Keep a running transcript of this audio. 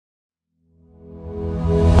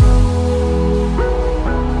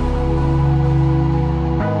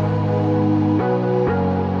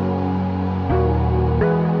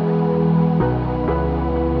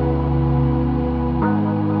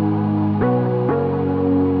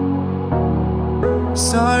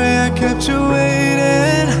Sorry I kept you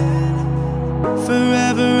waiting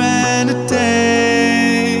forever and a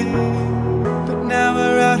day, but now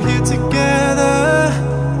we're out here together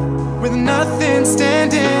with nothing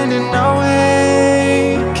standing in our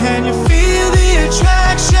way. Can you feel the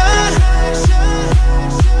attraction?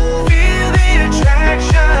 Feel the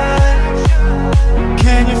attraction.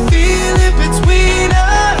 Can you feel it between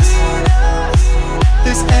us?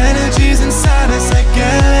 This energy's inside us like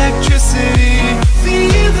electricity.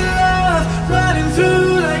 Feel the love running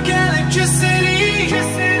through like electricity.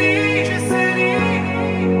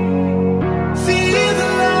 Feel the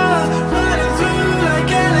love running through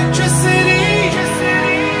like electricity.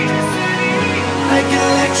 Like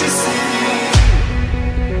electricity.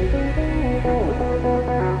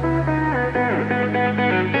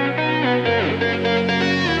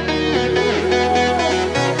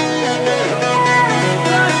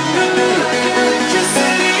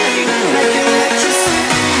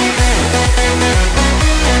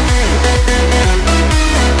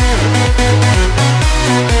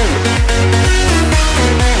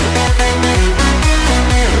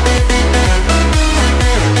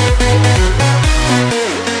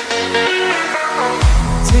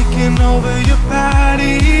 Over your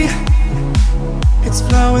body, it's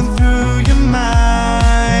flowing through your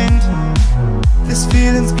mind. This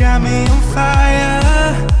feeling's got me on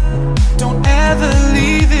fire. Don't ever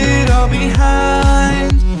leave it all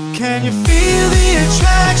behind. Can you feel the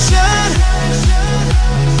attraction?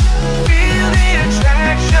 Feel the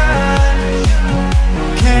attraction.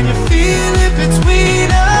 Can you feel it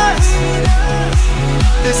between us?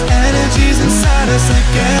 This energy's inside us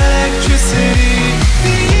like electricity.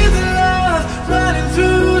 Feel the love running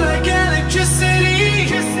through like electricity.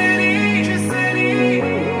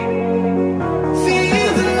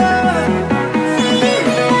 Feel the love.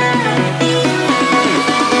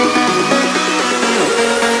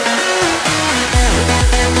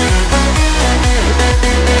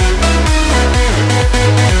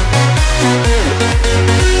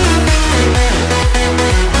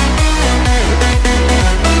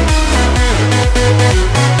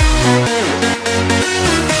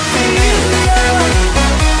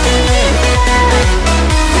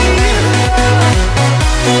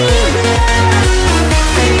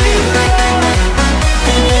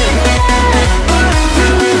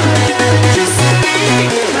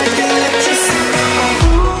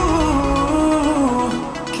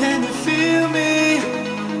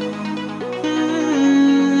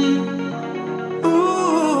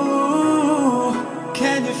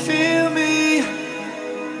 Can you feel me?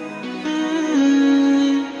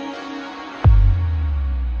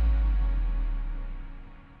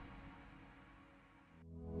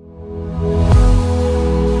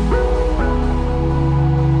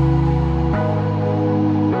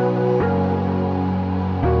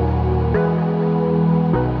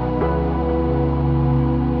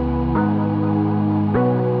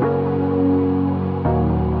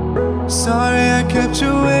 Sorry I kept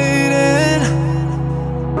you waiting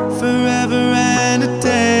forever and a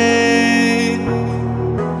day,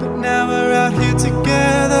 but now we're out here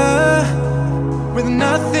together with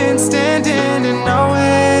nothing standing in our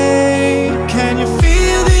way. Can you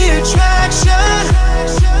feel the attraction?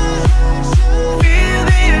 Feel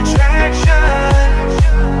the attraction.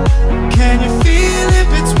 Can you feel it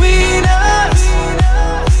between us?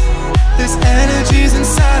 This energy's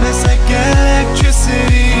inside us like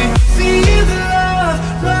electricity. Feel the love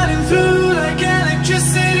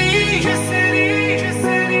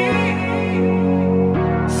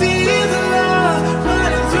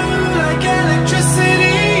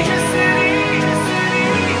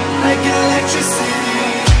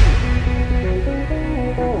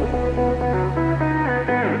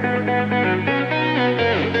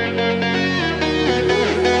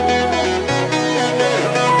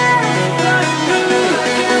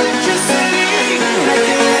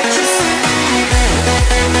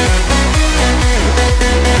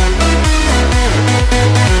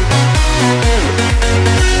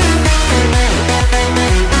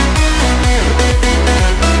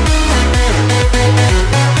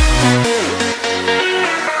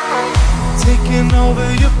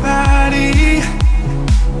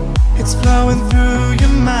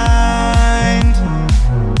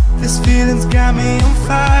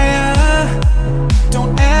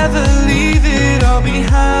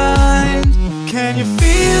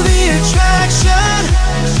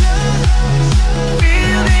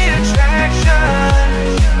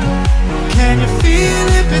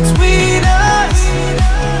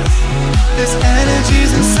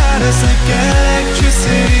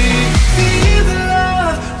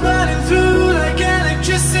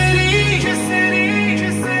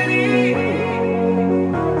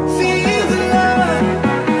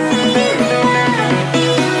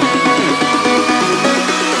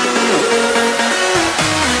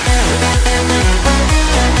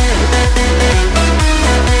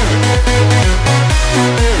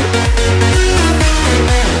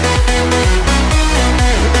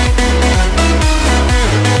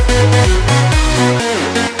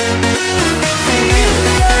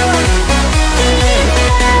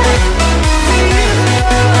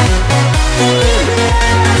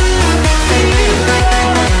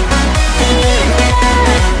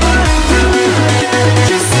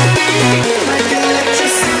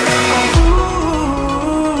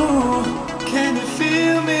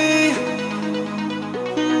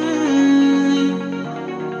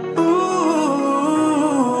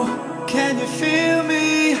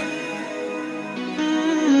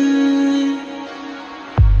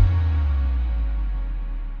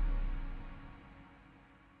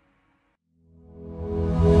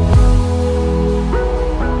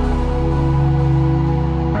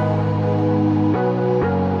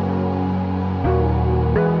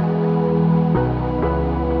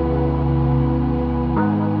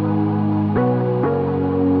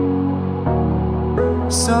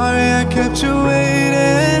Sorry I kept you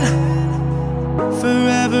waiting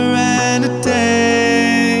forever and a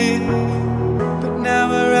day, but now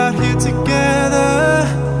we're out here together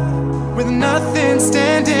with nothing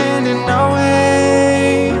standing in our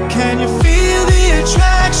way. Can you feel the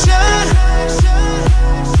attraction?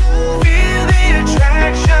 Feel the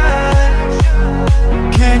attraction.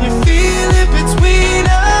 Can you feel it between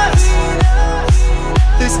us?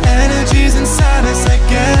 This energy's inside us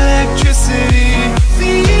like electricity.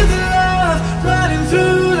 Feel the love running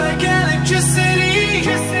through like electricity.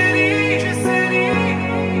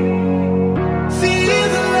 Feel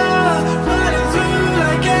the love running through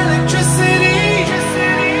like electricity.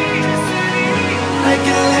 Like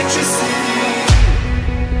electricity.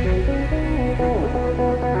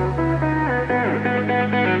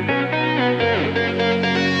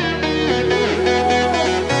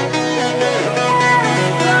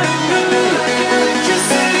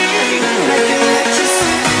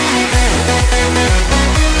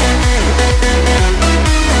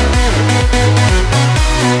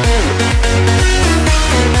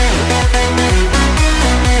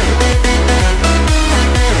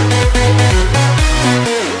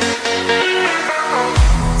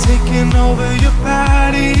 Taking over your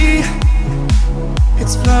body,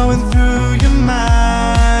 it's flowing through your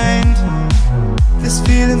mind. This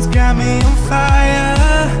feeling's got me on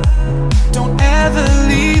fire. Don't ever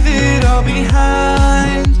leave it all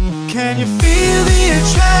behind. Can you feel the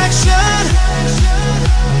attraction?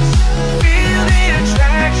 Feel the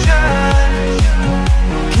attraction.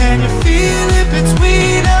 Can you feel it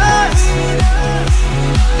between us?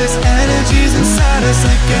 This energy's inside us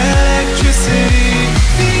like electricity.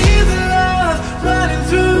 Feel the love running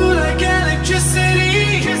through like electricity.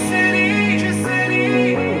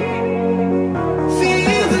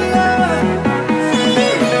 Feel the love.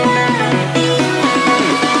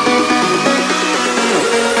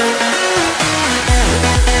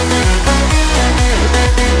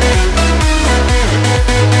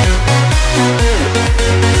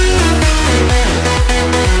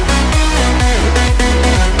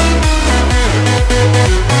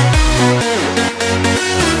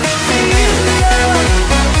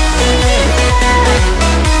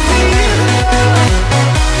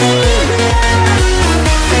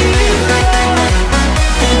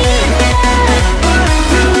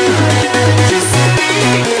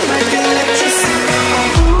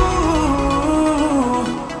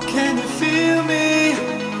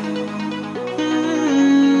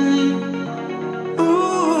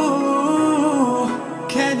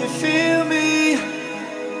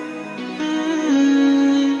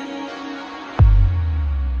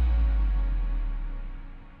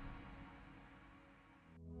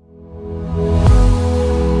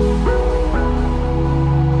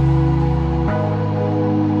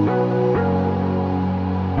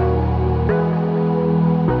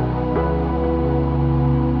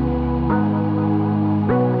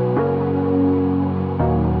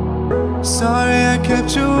 Sorry I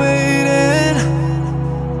kept you waiting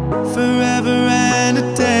forever and a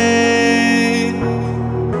day,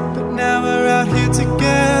 but now we're out here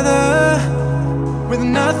together with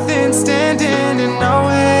nothing standing in our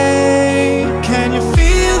way. Can you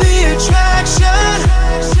feel the attraction?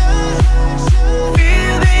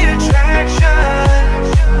 Feel the attraction.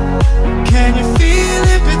 Can you feel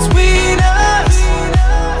it between us?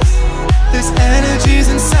 This energy's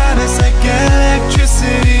inside us like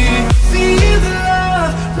electricity. Feel the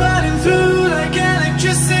love running through like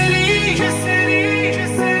electricity.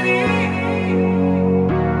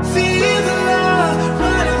 Feel the love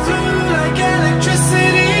running through like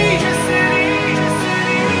electricity.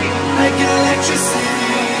 Like electricity.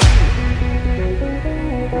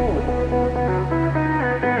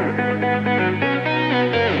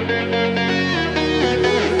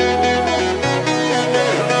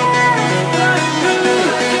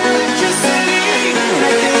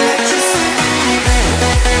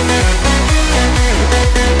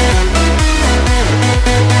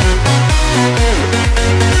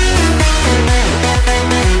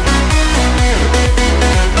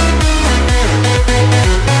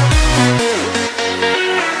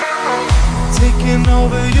 Taking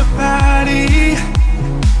over your body,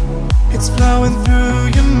 it's flowing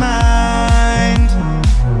through your mind.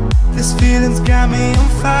 This feeling's got me on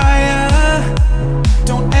fire.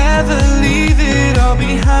 Don't ever leave it all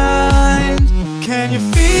behind. Can you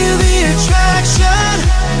feel the attraction?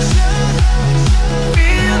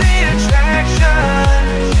 Feel the attraction.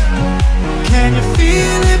 Can you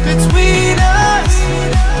feel it between us?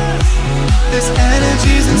 This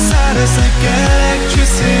energy's inside us like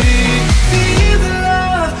electricity. Feel the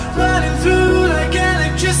love running through like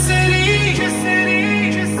electricity.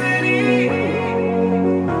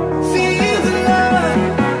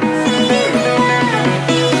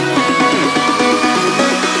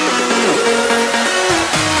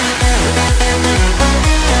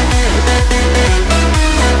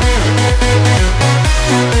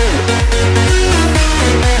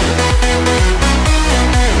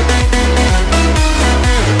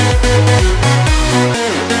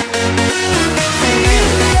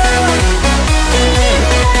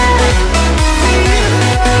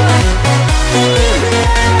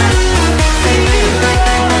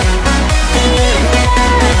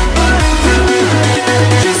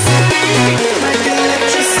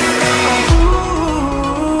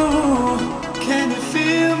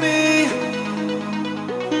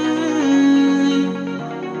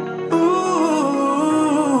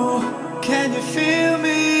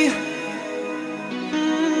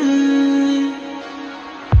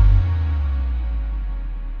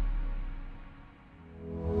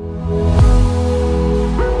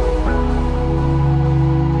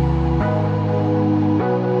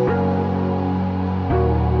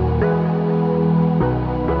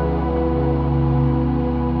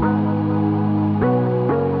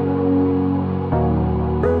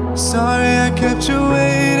 kept you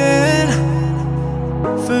waiting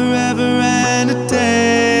forever and a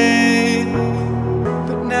day,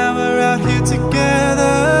 but now we're out here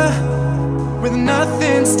together with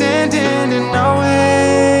nothing standing in our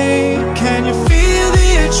way. Can you feel the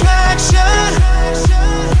attraction?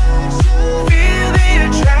 Feel the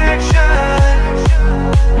attraction.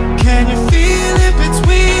 Can you feel it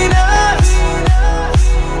between us?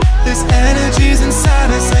 This energy's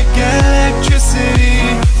inside us like electricity.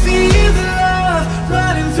 Feel the love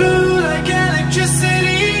running through like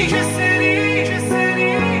electricity.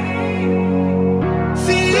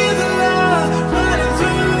 Feel the love running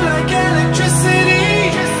through like electricity.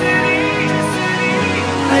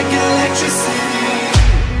 Like electricity.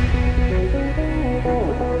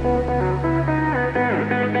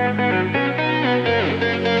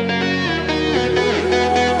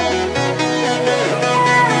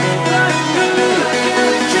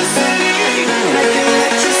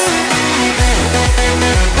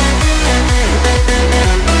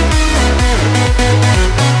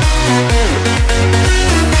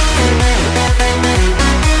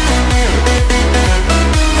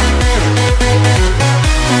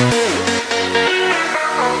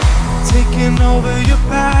 Over your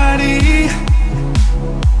body,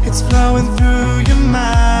 it's flowing through your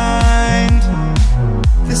mind.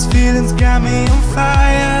 This feeling's got me on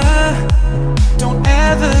fire. Don't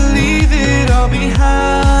ever leave it all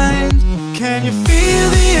behind. Can you feel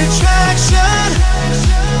the attraction?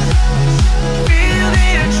 Feel the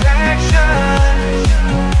attraction.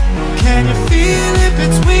 Can you feel it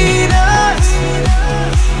between us?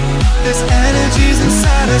 This energy's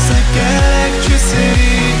inside us like electricity.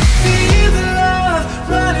 Feel the love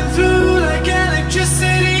running through like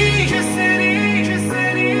electricity.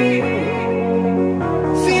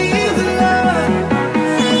 Feel the love.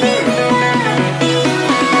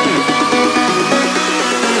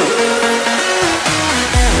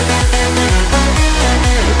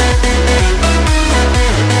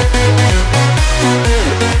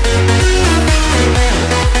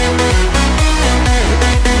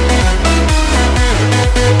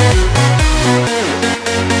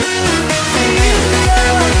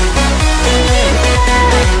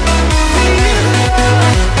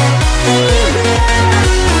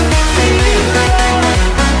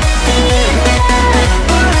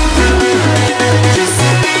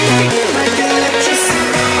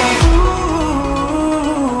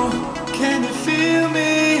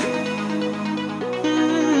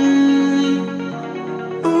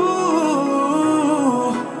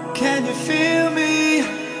 Can you feel me?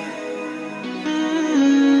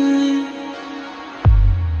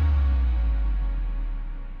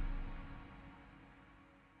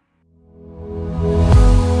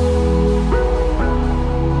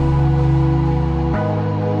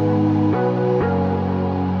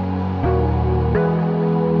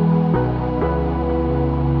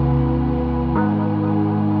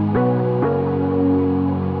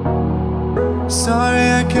 Sorry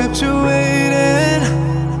I kept you waiting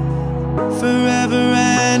forever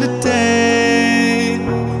and a day,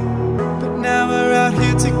 but now we're out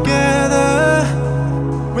here together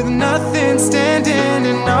with nothing standing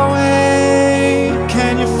in our way.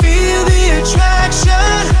 Can you feel the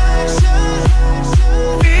attraction?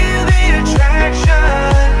 Feel the attraction.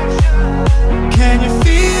 Can you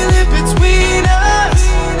feel it between us?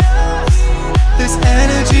 This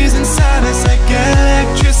energy's inside us like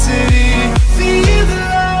electricity. Feel the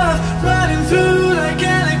love running through like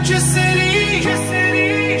electricity.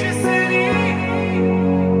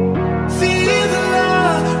 Feel the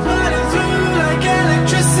love running through like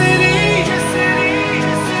electricity.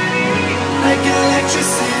 Like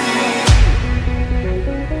electricity.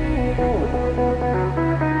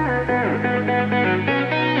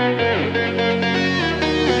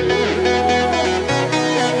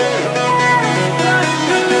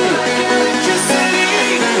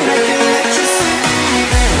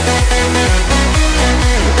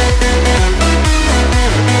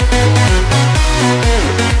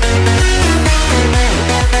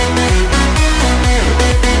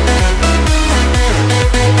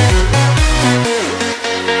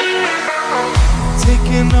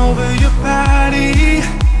 Over your body,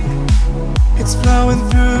 it's flowing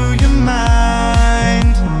through your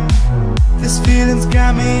mind. This feeling's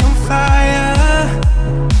got me on fire.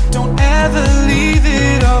 Don't ever leave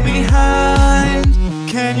it all behind.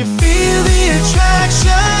 Can you feel the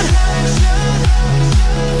attraction?